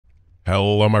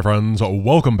Hello, my friends.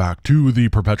 Welcome back to the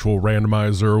Perpetual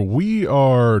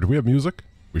Randomizer. Do we have music?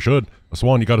 We should.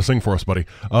 Swan, you got to sing for us, buddy.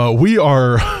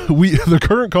 The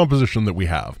current composition that we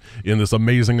have in this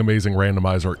amazing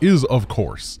randomizer is, of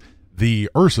course, the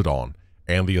Ursidon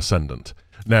and the Ascendant.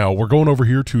 Now, we're going over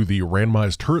here to the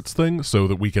randomized turrets thing so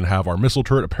that we can have our missile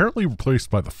turret apparently replaced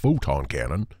by the photon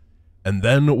cannon. And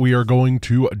then we are going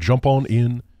to jump on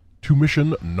in to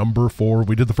mission number 4.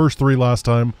 We did the first 3 last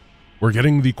time. We're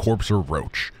getting the Corpser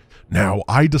Roach. Now,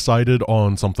 I decided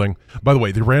on something. By the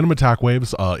way, the random attack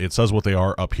waves, it says what they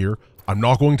are up here. I'm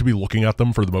not going to be looking at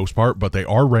them for the most part, but they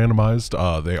are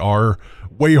randomized. They are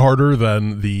way harder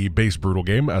than the base Brutal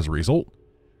game as a result.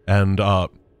 And I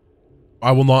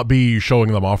will not be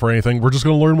showing them off or anything. We're just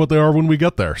going to learn what they are when we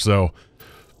get there. So,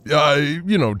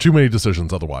 you know, too many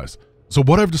decisions otherwise. So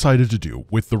what I've decided to do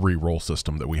with the reroll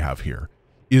system that we have here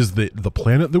is that the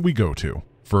planet that we go to,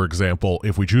 for example,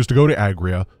 if we choose to go to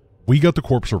Agria, we get the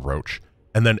Corpser Roach,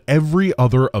 and then every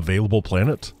other available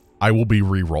planet, I will be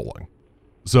re-rolling.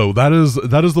 So that is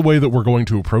the way that we're going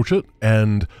to approach it,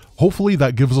 and hopefully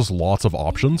that gives us lots of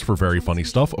options for very funny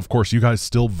stuff. Of course, you guys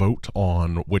still vote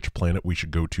on which planet we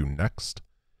should go to next.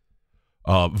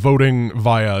 Voting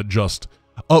via just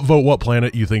upvote what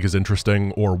planet you think is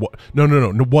interesting, or what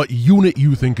what unit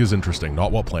you think is interesting,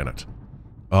 not what planet.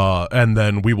 And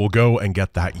then we will go and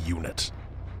get that unit.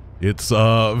 It's,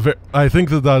 I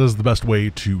think that is the best way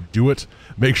to do it.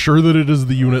 Make sure that it is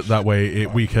the unit, that way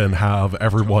we can have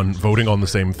everyone voting on the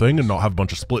same thing and not have a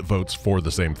bunch of split votes for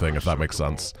the same thing, if that makes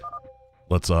sense.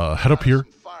 Let's head up here,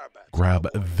 grab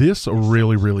this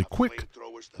really quick.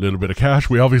 A little bit of cash.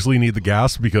 We obviously need the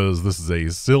gas because this is a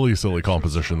silly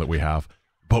composition that we have.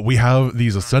 But we have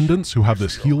these Ascendants who have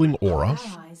this healing aura,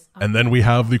 and then we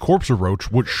have the Corpser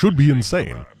Roach, which should be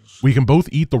insane. We can both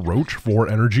eat the roach for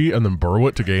energy and then burrow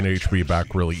it to gain HP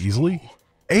back really easily.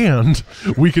 And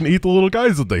we can eat the little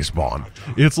guys that they spawn.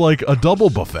 It's like a double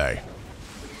buffet.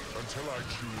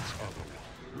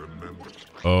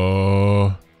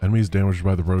 Enemies damaged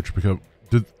by the roach because...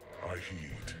 They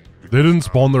didn't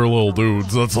spawn their little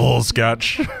dudes. That's a little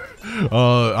sketch.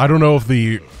 I don't know if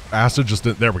the acid just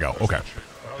didn't... There we go. Okay.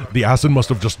 The acid must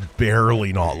have just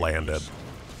barely not landed.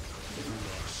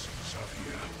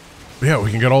 Yeah,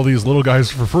 we can get all these little guys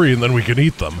for free, and then we can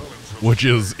eat them, which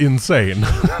is insane.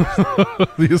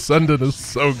 The Ascendant is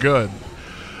so good.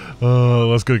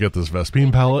 Let's go get this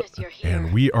Vespine pallet,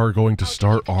 and we are going to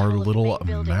start our little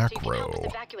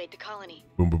macro.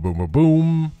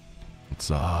 Boom. Let's,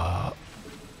 how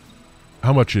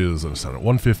much is an Ascendant?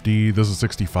 150, this is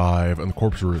 65, and the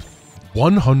Corpser is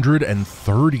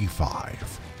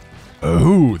 135.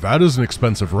 Oh, that is an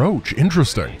expensive roach.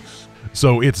 Interesting.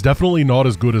 So it's definitely not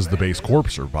as good as the base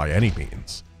Corpser by any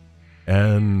means.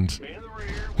 And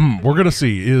we're gonna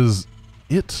see, is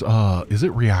it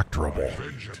reactorable?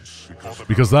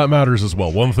 Because that matters as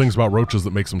well. One of the things about roaches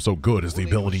that makes them so good is the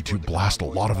ability to blast a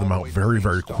lot of them out very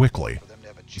quickly.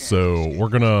 So we're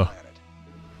gonna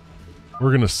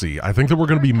see. I think that we're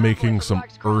gonna be making some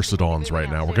Ursidons right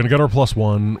now. We're gonna get our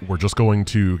 +1. We're just going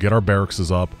to get our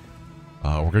barracks up.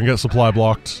 We're gonna get supply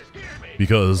blocked,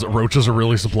 because roaches are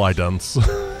really supply dense,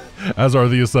 as are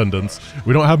the Ascendants.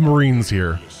 We don't have Marines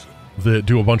here that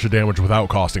do a bunch of damage without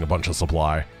costing a bunch of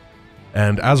supply.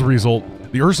 And as a result,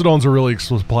 the Ursidons are really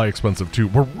supply expensive too.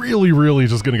 We're really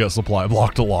just going to get supply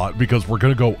blocked a lot, because we're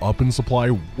going to go up in supply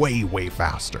way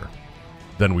faster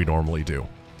than we normally do.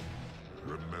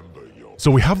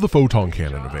 So we have the Photon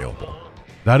Cannon available.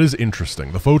 That is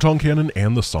interesting. The Photon Cannon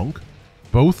and the Sunk,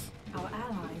 both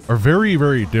are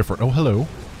very different. Oh, hello.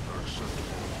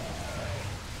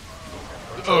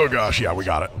 Oh gosh, yeah, we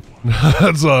got it.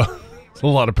 That's a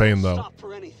lot of pain though.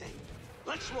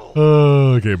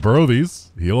 Okay, burrow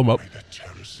these, heal them up.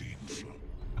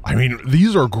 I mean,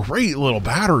 these are great little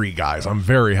battery guys. I'm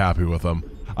very happy with them.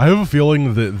 I have a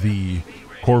feeling that the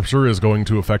Corpser is going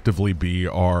to effectively be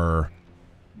our,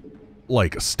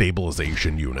 like,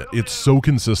 stabilization unit. It's so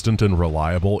consistent and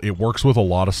reliable. It works with a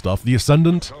lot of stuff. The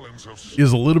Ascendant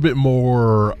is a little bit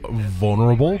more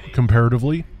vulnerable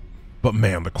comparatively. But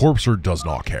man, the Corpser does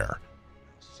not care.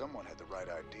 Someone had the right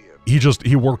idea.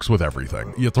 He works with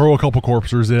everything. You throw a couple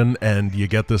Corpsers in, and you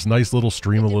get this nice little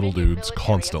stream of little dudes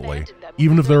constantly,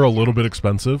 even if they're a little bit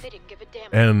expensive.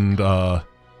 And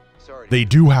they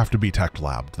do have to be tech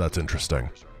labbed. That's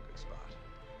interesting.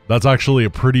 That's actually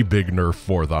a pretty big nerf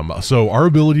for them. So our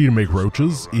ability to make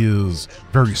roaches is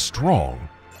very strong.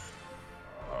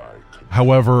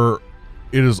 However,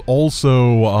 it is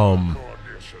also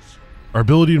our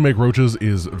ability to make roaches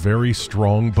is very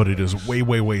strong, but it is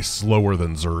way slower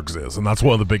than Zerg's is. And that's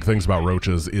one of the big things about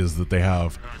roaches, is that they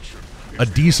have a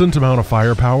decent amount of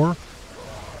firepower,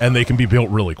 and they can be built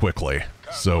really quickly.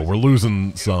 So we're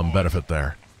losing some benefit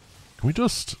there. Can we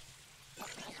just...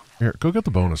 Here, go get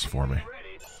the bonus for me.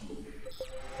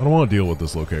 I don't want to deal with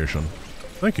this location.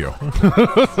 Thank you.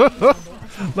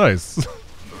 Nice.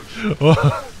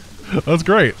 Well, that's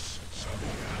great.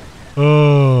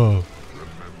 Oh.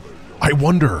 I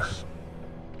wonder...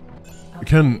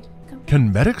 Can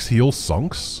medics heal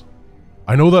sunks?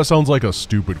 I know that sounds like a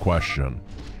stupid question.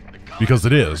 Because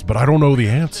it is, but I don't know the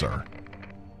answer.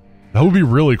 That would be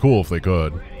really cool if they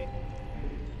could.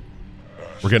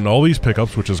 We're getting all these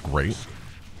pickups, which is great.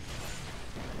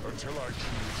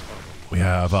 We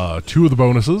have 2 of the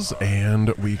bonuses, and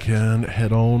we can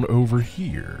head on over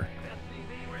here.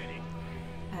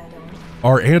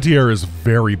 Our anti-air is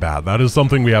very bad. That is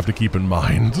something we have to keep in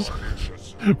mind.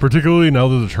 Particularly now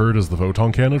that the turret is the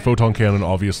photon cannon. Photon cannon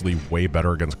obviously way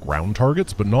better against ground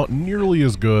targets, but not nearly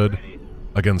as good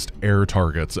against air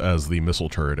targets as the missile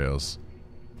turret is.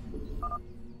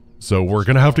 So we're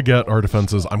going to have to get our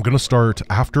defenses. I'm going to start,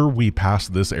 after we pass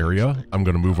this area, I'm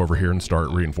going to move over here and start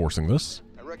reinforcing this.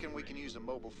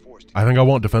 I think I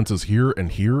want defenses here,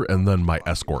 and then my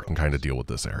escort can kind of deal with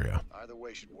this area. Either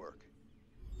way should work.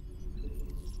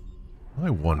 I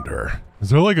wonder, is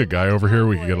there like a guy over here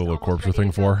we can get a little corpser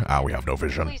thing for? Ah, we have no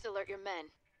vision. Please alert your men.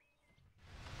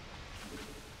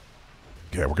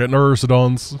 Okay, we're getting our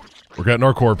Ursidons, we're getting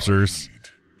our corpsers,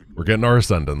 we're getting our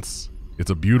ascendants.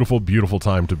 It's a beautiful, beautiful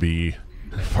time to be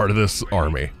part of this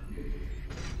army.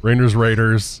 Rangers,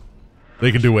 Raiders,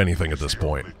 they can do anything at this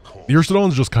point. The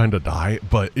Ursidons just kind of die,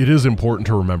 but it is important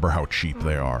to remember how cheap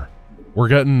they are. We're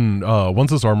getting,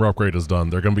 once this armor upgrade is done,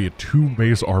 they're going to be a 2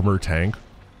 base armor tank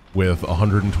with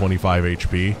 125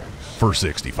 HP for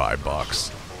 65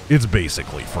 bucks. It's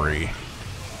basically free.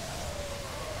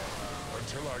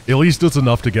 At least it's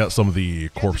enough to get some of the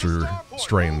corpser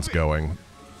strains going,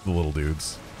 the little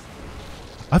dudes.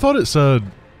 I thought it said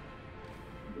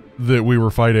that we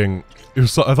were fighting... I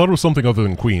thought it was something other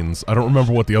than Queens. I don't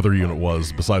remember what the other unit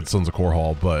was besides Sons of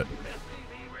Korhal, but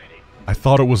I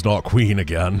thought it was not Queen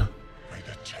again.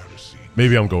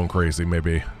 Maybe I'm going crazy.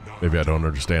 Maybe I don't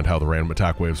understand how the random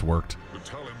attack waves worked.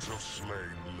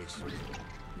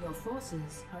 Your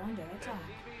forces are under attack.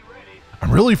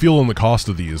 I'm really feeling the cost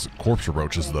of these corpser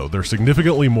roaches, though. They're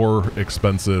significantly more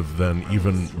expensive than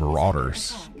even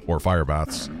Marauders or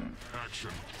Firebats.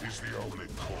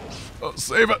 Oh,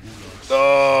 save it!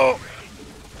 No!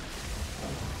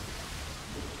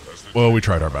 Well, we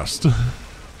tried our best.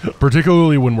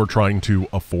 Particularly when we're trying to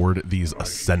afford these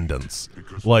ascendants.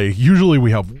 Like, usually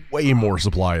we have way more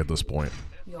supply at this point.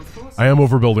 I am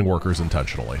overbuilding workers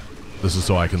intentionally. This is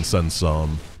so I can send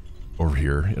some over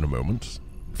here in a moment.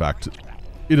 In fact,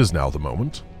 it is now the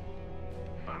moment.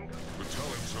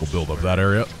 We'll build up that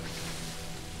area.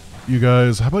 You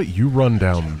guys, how about you run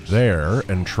down there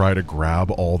and try to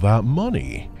grab all that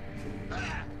money?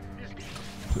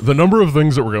 The number of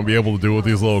things that we're going to be able to do with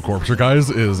these little corpser guys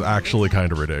is actually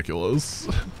kind of ridiculous.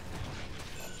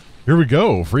 Here we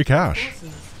go, free cash.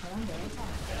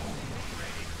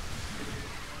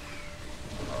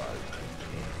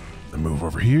 And move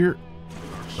over here.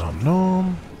 Nom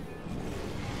nom.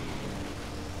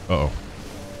 Uh-oh.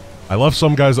 I left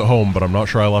some guys at home, but I'm not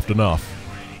sure I left enough.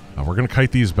 We're going to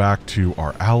kite these back to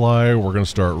our ally. We're going to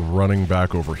start running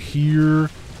back over here.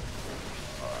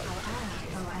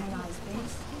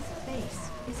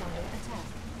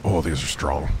 Oh, these are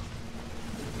strong.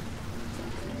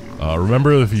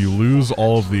 Remember, if you lose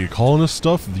all of the colonist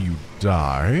stuff, you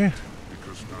die.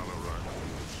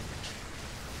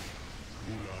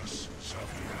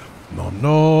 Nom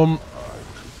nom.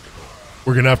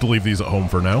 We're going to have to leave these at home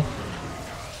for now.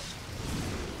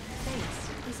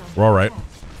 We're all right.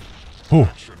 Oh,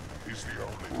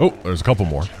 there's a couple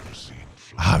more.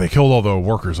 Ah, they killed all the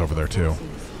workers over there, too.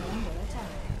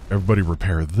 Everybody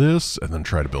repair this, and then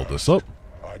try to build this up.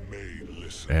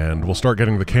 And we'll start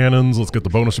getting the cannons. Let's get the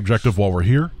bonus objective while we're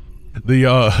here.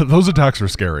 Those attacks are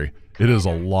scary. It is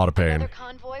a lot of pain. Another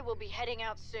convoy will be heading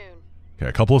out soon. Okay,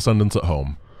 a couple ascendants at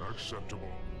home.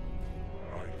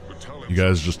 You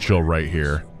guys just chill right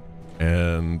here.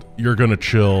 And you're going to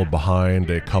chill behind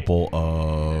a couple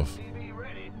of...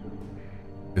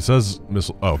 It says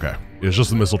missile... Oh, okay. It's just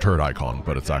the missile turret icon,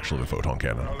 but it's actually the photon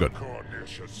cannon. Good.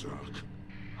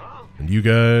 And you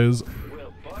guys...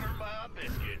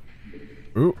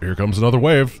 Ooh, here comes another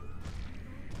wave.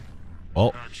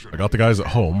 Well, I got the guys at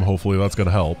home. Hopefully that's going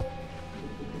to help.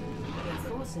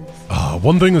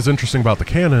 One thing that's interesting about the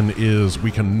cannon is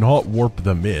we cannot warp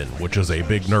them in, which is a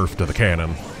big nerf to the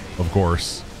cannon, of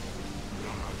course.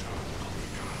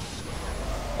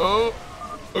 Oh,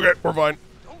 okay, we're fine.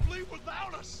 Don't leave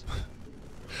without us.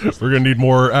 We're gonna need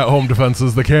more at-home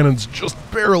defenses. The cannons just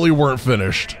barely weren't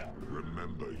finished.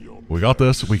 We got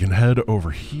this. We can head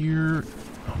over here.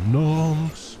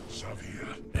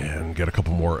 And get a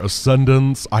couple more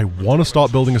ascendants. I want to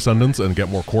stop building ascendants and get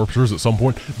more corpsers at some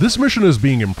point. This mission is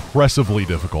being impressively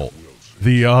difficult.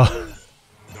 The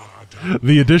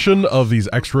addition of these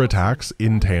extra attacks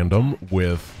in tandem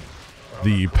with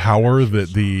the power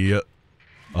that the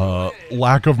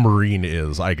lack of marine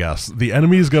is, I guess. The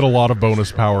enemies get a lot of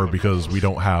bonus power because we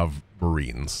don't have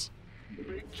marines.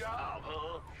 Big job,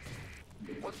 huh?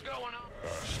 What's going on?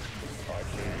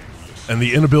 And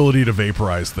the inability to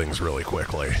vaporize things really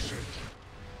quickly.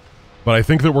 But I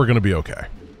think that we're going to be okay.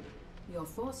 Your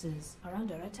forces are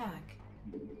under attack.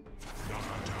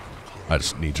 I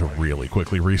just need to really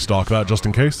quickly restock that just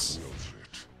in case.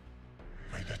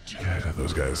 Okay, got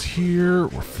those guys here.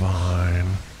 We're fine.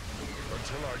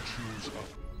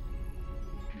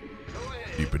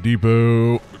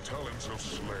 Deepo.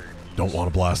 Don't want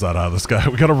to blast that out of the sky.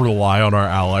 We got to rely on our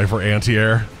ally for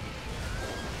anti-air.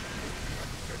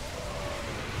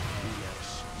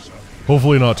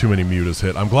 Hopefully not too many mutas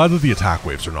hit. I'm glad that the attack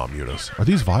waves are not mutas. Are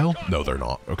these vile? No, they're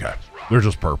not. Okay. They're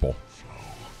just purple.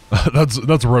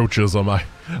 That's roaches.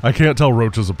 I can't tell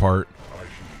roaches apart.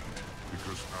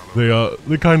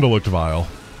 They kind of looked vile.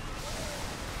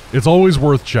 It's always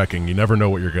worth checking. You never know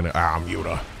what you're gonna... Ah,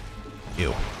 muta.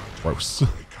 Ew. Gross.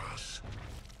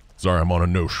 Sorry, I'm on a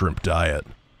no shrimp diet.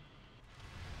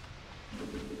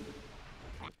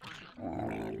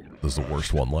 This is the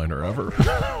worst one-liner ever.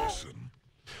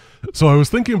 So I was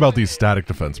thinking about these static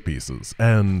defense pieces,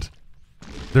 and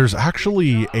there's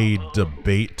actually a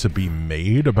debate to be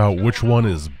made about which one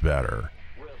is better.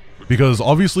 Because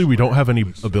obviously we don't have any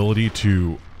ability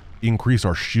to increase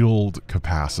our shield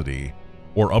capacity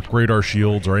or upgrade our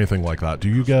shields or anything like that. Do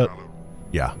you get...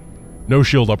 Yeah. No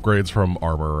shield upgrades from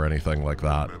armor or anything like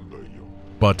that.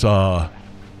 But,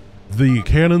 the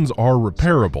cannons are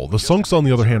repairable. The sunks, on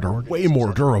the other hand, are way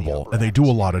more durable, and they do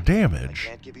a lot of damage.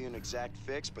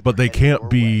 But they can't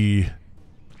be...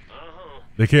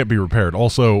 They can't be repaired.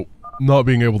 Also, not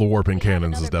being able to warp in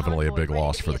cannons is definitely a big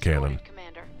loss for the cannon.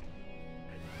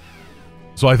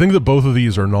 So I think that both of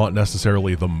these are not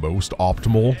necessarily the most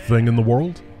optimal thing in the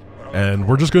world. And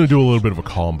we're just going to do a little bit of a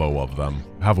combo of them.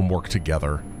 Have them work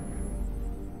together.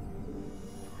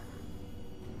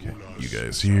 Okay, you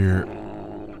guys here.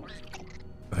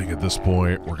 I think at this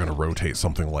point, we're going to rotate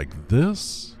something like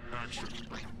this.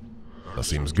 That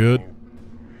seems good.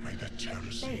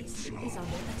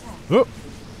 Oh,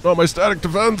 not my static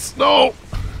defense. No!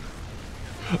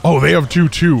 Oh, they have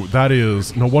 2-2. That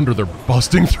is... No wonder they're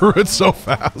busting through it so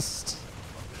fast.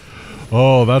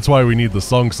 Oh, that's why we need the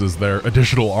sunks, is their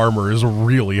additional armor is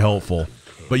really helpful.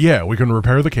 But yeah, we can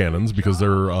repair the cannons because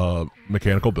they're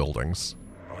mechanical buildings.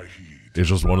 It's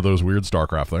just one of those weird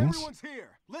StarCraft things. Everyone's here.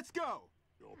 Let's go.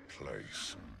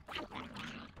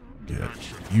 Get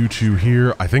you two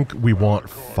here. I think we want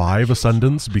 5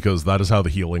 ascendants because that is how the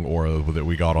healing aura that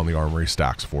we got on the armory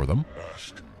stacks for them.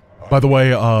 By the way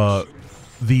that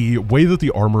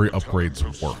the armory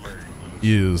upgrades work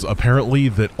is apparently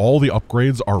that all the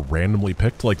upgrades are randomly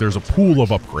picked. Like, there's a pool of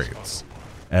upgrades.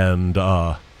 And,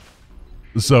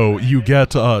 so you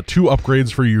get 2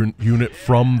 upgrades for your unit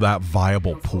from that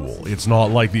viable pool. It's not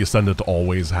like the Ascendant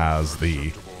always has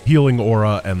the healing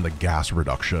aura and the gas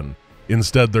reduction.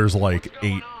 Instead, there's like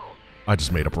 8. I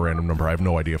just made up a random number. I have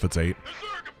no idea if it's 8.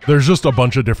 There's just a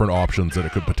bunch of different options that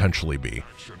it could potentially be.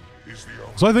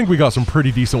 So I think we got some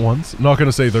pretty decent ones. I'm not going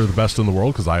to say they're the best in the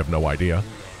world because I have no idea.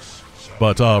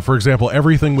 But for example,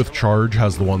 everything with charge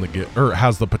has the one that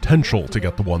has the potential to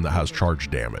get the one that has charge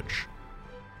damage.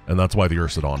 And that's why the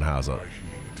Ursidon has it.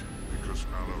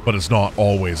 But it's not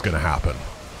always going to happen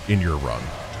in your run.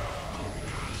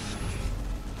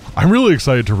 I'm really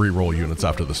excited to re-roll units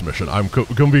after this mission. I'm going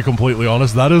to be completely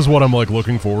honest. That is what I'm like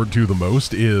looking forward to the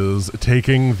most, is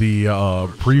taking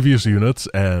the previous units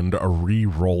and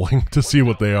re-rolling to see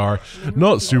what they are.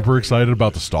 Not super excited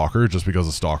about the Stalker, just because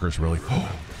the Stalker's really... Oh,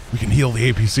 we can heal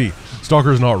the APC.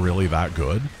 Stalker's not really that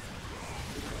good.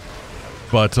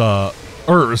 But,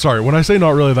 sorry, when I say not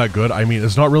really that good, I mean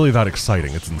it's not really that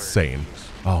exciting. It's insane.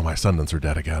 Oh, my Ascendants are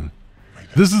dead again.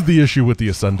 This is the issue with the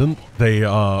Ascendant. They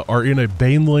are in a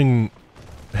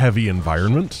Baneling-heavy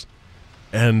environment,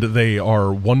 and they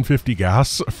are 150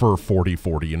 gas for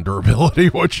 40-40 in durability,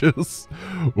 which is...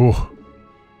 Ooh.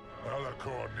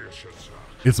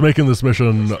 It's making this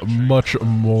mission much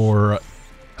more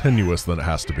tenuous than it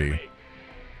has to be.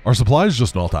 Our supply is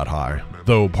just not that high,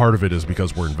 though part of it is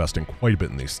because we're investing quite a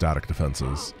bit in these static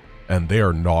defenses, and they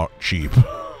are not cheap.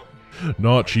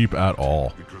 Not cheap at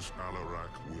all.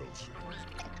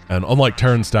 And unlike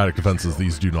Terran static defenses,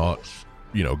 these do not,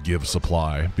 you know, give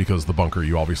supply, because the bunker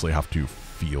you obviously have to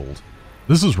field.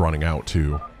 This is running out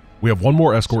too. We have one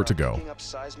more escort to go. Up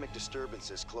seismic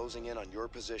disturbances closing in on your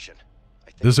position.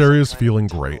 This area is feeling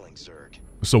great.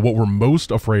 So what we're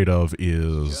most afraid of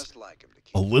is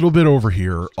a little bit over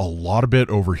here, a lot of bit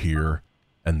over here,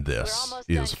 and this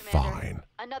is fine.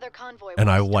 And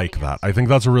I like that. I think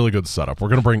that's a really good setup. We're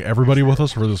going to bring everybody with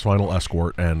us for this final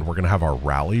escort, and we're going to have our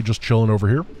rally just chilling over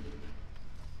here.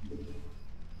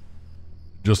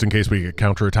 Just in case we get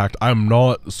counterattacked. I'm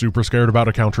not super scared about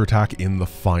a counterattack in the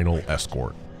final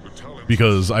escort.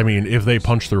 Because, I mean, if they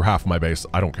punch through half my base,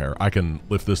 I don't care. I can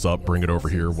lift this up, bring it over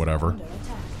here, whatever.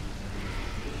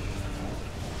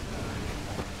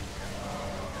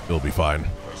 It'll be fine.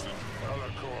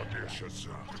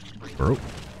 Bro,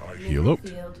 heal up.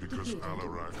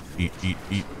 Eat, eat,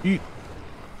 eat, eat.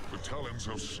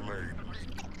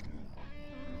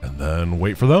 And then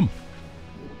wait for them.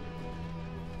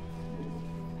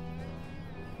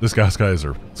 This gas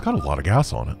geyser, it's got a lot of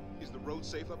gas on it. Is the road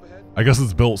safe up ahead? I guess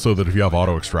it's built so that if you have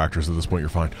auto extractors at this point, you're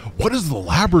fine. What does the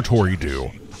laboratory do?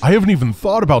 I haven't even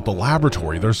thought about the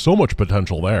laboratory. There's so much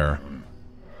potential there.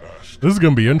 This is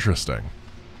going to be interesting.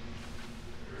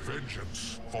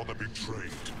 Vengeance for the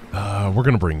betrayed. We're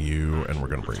going to bring you, and we're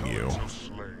going to bring you.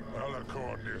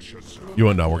 You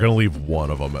know, no, we're going to leave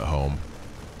one of them at home.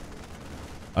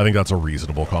 I think that's a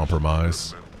reasonable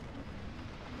compromise.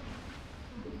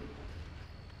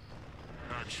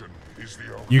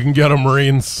 You can get them,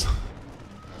 Marines.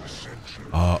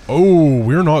 Oh,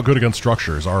 we're not good against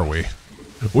structures, are we?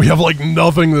 We have, like,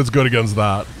 nothing that's good against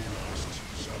that.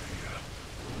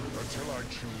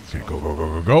 Okay, go, go,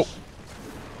 go, go, go.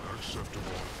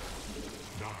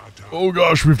 Oh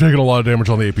gosh, we've taken a lot of damage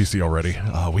on the APC already.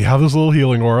 We have this little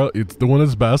healing aura. It's doing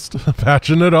its best.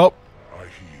 Patching it up.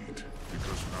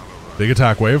 Big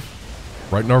attack wave.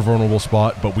 Right in our vulnerable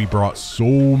spot, but we brought so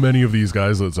many of these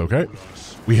guys that it's okay.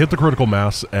 We hit the critical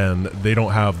mass, and they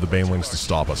don't have the banelings to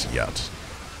stop us yet.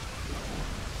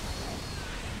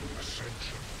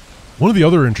 One of the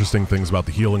other interesting things about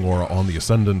the healing aura on the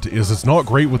Ascendant is it's not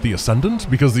great with the Ascendant,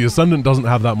 because the Ascendant doesn't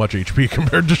have that much HP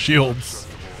compared to shields.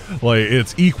 Like,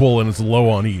 it's equal and it's low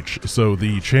on each, so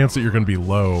the chance that you're going to be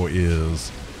low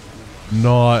is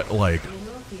not, like,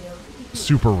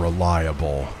 super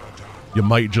reliable. You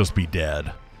might just be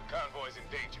dead.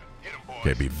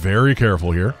 Okay, be very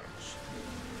careful here.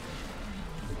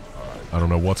 I don't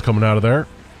know what's coming out of there.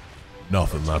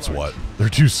 Nothing, that's what. They're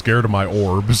too scared of my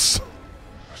orbs.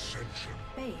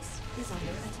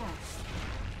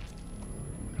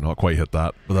 Not quite hit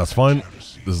that, but that's fine.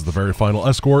 This is the very final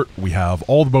escort. We have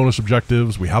all the bonus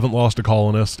objectives. We haven't lost a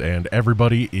colonist, and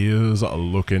everybody is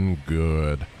looking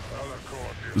good.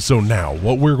 So now,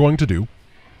 what we're going to do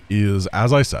is,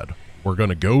 as I said, we're going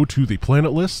to go to the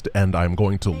planet list, and I'm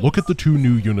going to look at the 2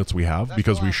 new units we have,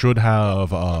 because we should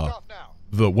have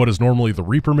what is normally the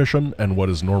Reaper mission and what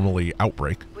is normally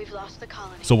Outbreak.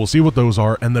 So we'll see what those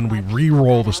are, and then we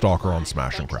re-roll the Stalker on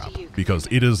Smash and Grab, because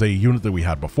it is a unit that we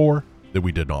had before that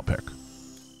we did not pick.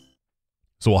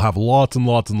 So we'll have lots and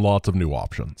lots and lots of new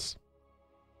options.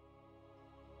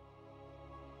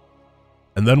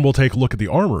 And then we'll take a look at the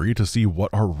armory to see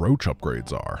what our roach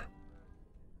upgrades are.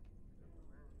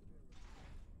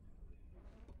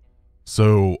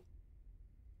 So,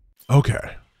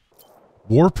 okay.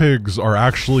 War Pigs are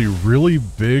actually really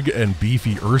big and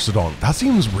beefy Ursidon. That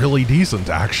seems really decent,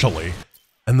 actually.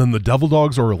 And then the Devil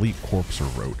Dogs are elite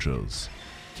Corpser Roaches.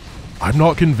 I'm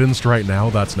not convinced right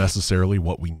now that's necessarily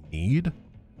what we need,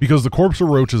 because the Corpser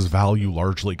Roach's value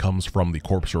largely comes from the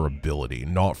Corpser ability,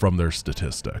 not from their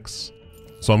statistics.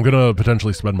 So I'm going to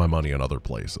potentially spend my money in other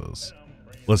places.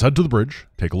 Let's head to the bridge,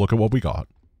 take a look at what we got.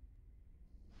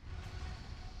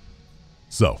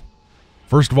 So,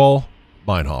 first of all,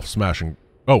 Meinhof smashing...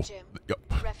 Oh,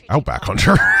 Outback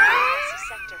Hunter.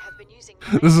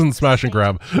 This isn't Smash and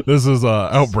Grab. This is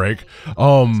Outbreak.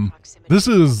 This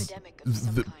is...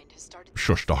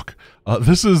 Shush, Doc.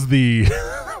 This is the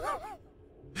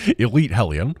Elite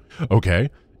Hellion. Okay,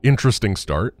 interesting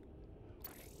start.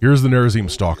 Here's the Nerazim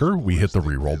Stalker. We hit the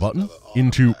reroll button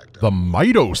into the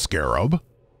Mito Scarab.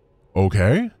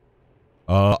 Okay.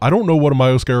 I don't know what a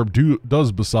Mito Scarab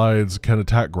does besides can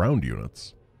attack ground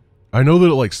units. I know that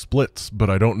it like splits, but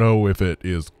I don't know if it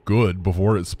is good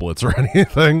before it splits or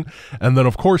anything. And then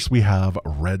of course we have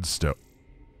Redstone.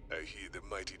 I hear the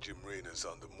mighty Jim Raynor's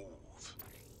on the move.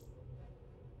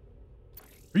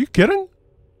 Are you kidding?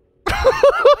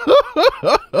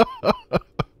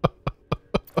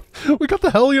 We got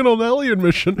the Hellion on the Hellion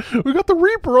mission. We got the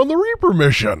Reaper on the Reaper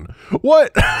mission.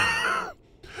 What?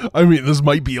 I mean, this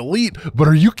might be elite, but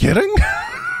are you kidding?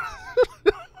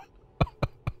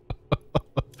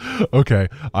 Okay,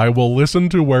 I will listen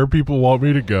to where people want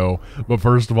me to go, but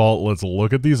first of all, let's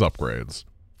look at these upgrades.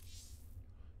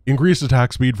 Increased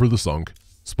attack speed for the Sunk.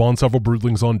 Spawn several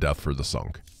broodlings on death for the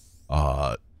Sunk.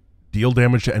 Deal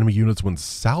damage to enemy units when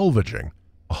salvaging.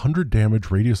 100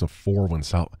 damage, radius of 4 when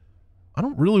I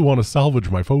don't really want to salvage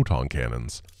my photon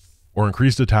cannons. Or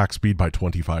increased attack speed by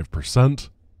 25%.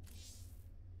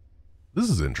 This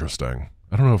is interesting.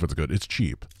 I don't know if it's good. It's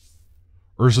cheap.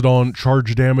 Ursidon,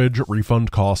 charge damage,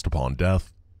 refund cost upon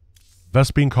death.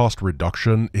 Vespine cost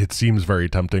reduction. It seems very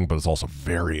tempting, but it's also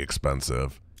very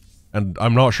expensive. And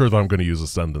I'm not sure that I'm going to use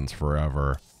Ascendance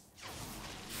forever.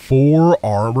 4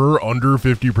 armor under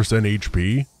 50%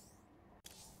 HP?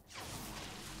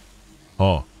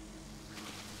 Huh.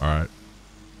 Alright.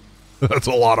 That's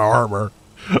a lot of armor.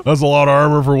 That's a lot of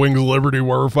armor for Wings of Liberty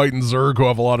where we're fighting Zerg who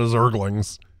have a lot of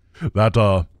Zerglings.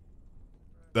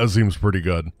 That seems pretty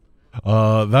good.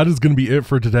 That is going to be it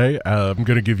for today. I'm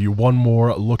going to give you one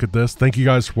more look at this. Thank you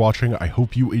guys for watching. I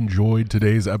hope you enjoyed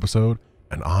today's episode,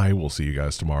 and I will see you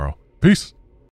guys tomorrow. Peace.